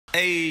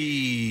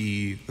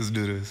Hey, let's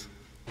do this.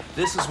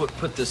 This is what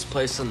put this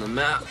place on the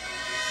map.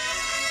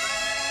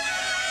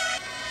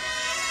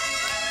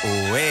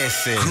 Oh,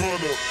 ese.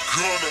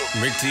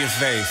 Rick to your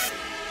face.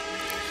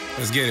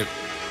 Let's get it.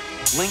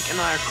 Link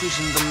and I are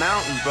cruising the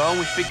mountain, bro.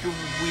 We figure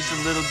we's a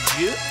little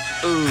juice.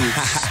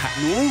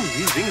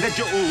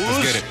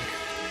 Let's get it.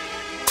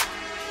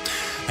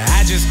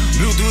 I just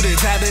blew through the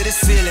top of the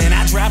ceiling.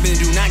 I drop and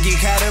do not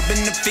get caught up in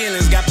the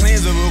feelings. Got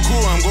plans of a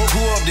cool, I'm Goku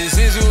up this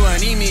Zinzu.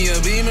 I need me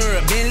a Beamer,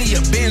 a Bentley,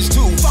 a Benz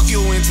too. Fuck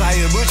your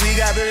entire Bush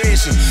League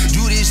operation.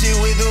 Do this shit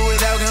with or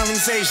without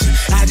compensation.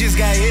 I just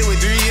got hit with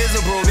 3 years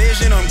of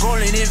probation. I'm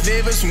calling in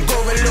favors from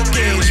COVID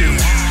location.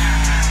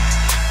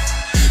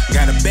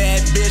 Got a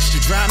bad bitch to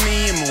drive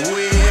me in my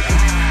whip.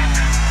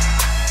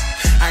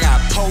 I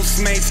got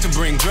Postmates to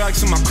bring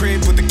drugs to my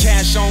crib with the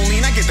cash only,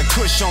 and I get the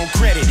kush on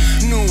credit.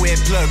 New wet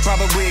plug,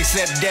 probably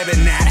accept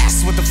debit. Now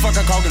that's what the fuck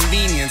I call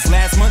convenience.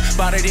 Last month,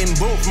 bought it in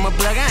bulk from a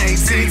plug, I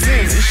ain't seen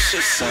since. This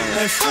shit sound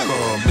like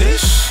Fuego,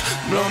 bitch.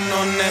 Blowing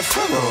on that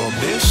Fuego,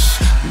 bitch.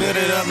 Build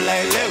it up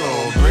like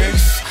Lego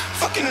bricks.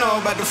 Fucking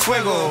know about the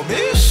Fuego,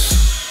 bitch.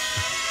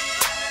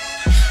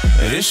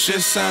 This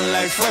shit sound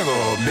like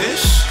Fuego,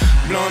 bitch.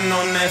 Blowing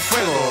on that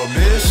Fuego,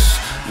 bitch.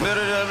 Build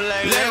it up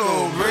like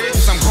Lego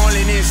bricks. I'm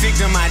calling in sick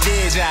to my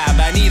day job.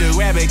 I need a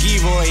rapper key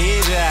for a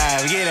head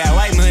job. Get that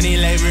white money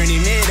like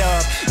Bernie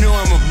Madoff. Know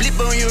I'm a blip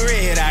on your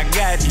red. I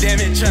goddamn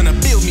it, tryna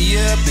build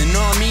me up and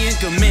arm me and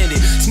commend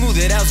it. Smooth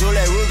it out so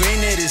like we're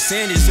green that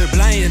descended.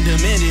 Supply and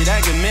demanded,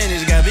 I can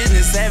manage. Got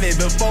business savvy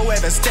before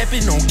ever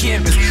stepping on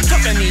campus.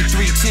 Fuck, I need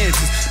 3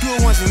 chances. Do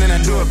it once and then I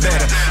do it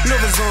better.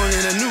 Lovers on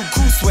in a new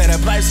cool sweater.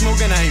 Pipe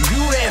smoking, I ain't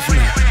blue effing.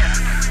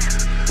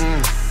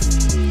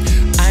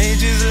 I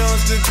just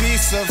lost a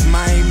piece of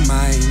my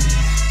mind.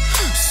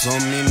 So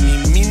many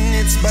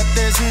minutes, but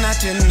there's not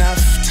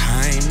enough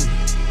time.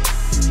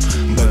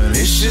 But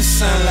this shit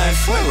sound like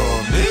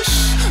Fuego, bitch.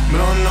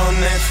 Blowing on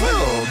that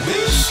Fuego,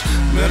 bitch.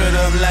 Build it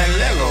up like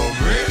Lego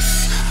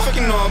bricks.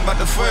 Fucking know about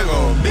the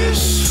Fuego,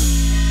 bitch.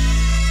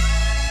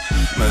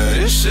 But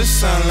this shit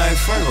sound like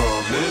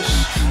Fuego, bitch.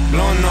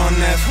 Blowing on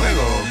that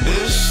Fuego,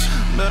 bitch.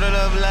 Build it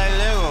up like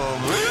Lego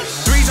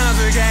bricks. 3 times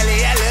for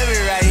Cali, I love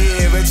it right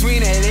here.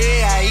 Between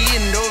LA, I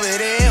eatin' over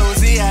there. Oh,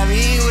 see, I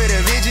mean, with the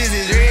bitches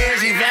is rare.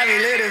 She probably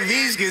let the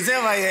beach, cause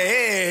tell by your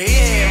hair.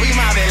 Yeah, we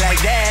mobbing like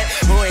that.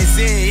 Boy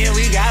said, yeah,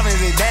 we got me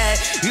with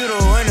that. You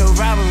don't want no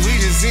problems, we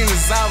just seem to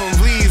solve them.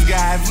 Please,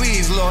 God,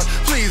 please, Lord,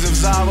 please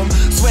absolve them.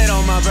 Sweat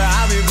on my brow,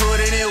 I been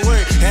putting in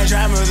work. That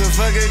dry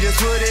motherfucker just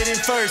put it in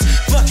first.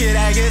 Fuck it,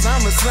 I guess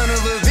I'm a son of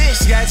a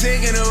bitch. Got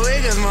taken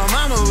away cause my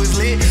mama was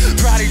lit.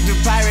 Product of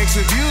Pyrex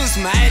abuse,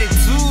 my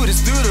attitude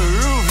is through the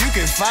roof. You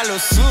can follow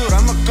suit,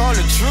 I'ma call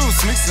the truth.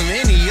 Mix some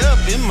Henny up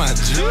in my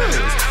juice.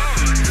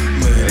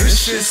 But this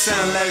shit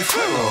sound like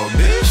Fuego,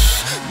 bitch.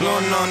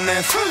 Blowing on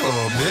that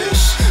Fuego,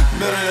 bitch.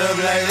 Build it up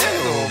like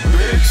Lego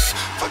bricks.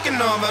 Fucking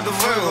know about the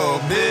Fuego,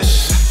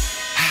 bitch.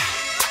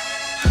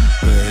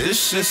 But this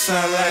shit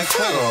sound like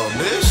Fuego,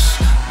 bitch.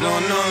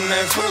 Blowing on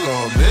that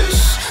Fuego, bitch.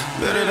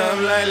 Build it up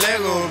like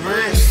Lego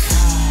bricks.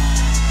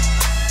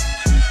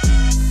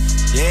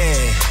 Yeah.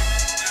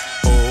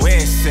 Oh,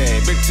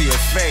 ese, brick to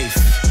your face.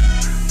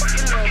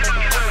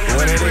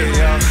 What it is,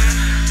 y'all?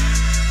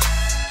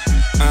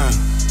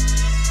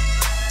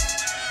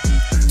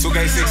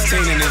 2K16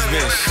 in this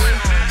bitch.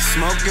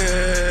 Smoke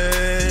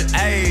it.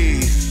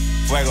 Ayy.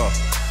 Fuego.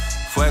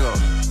 Fuego.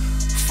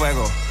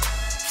 Fuego.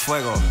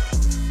 Fuego.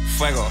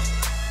 Fuego.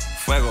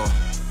 Fuego.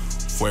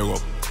 Fuego.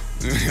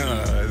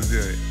 Let's do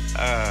it.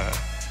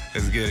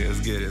 Let's get it. Let's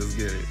get it. Let's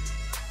get it.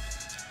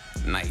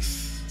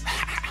 Nice.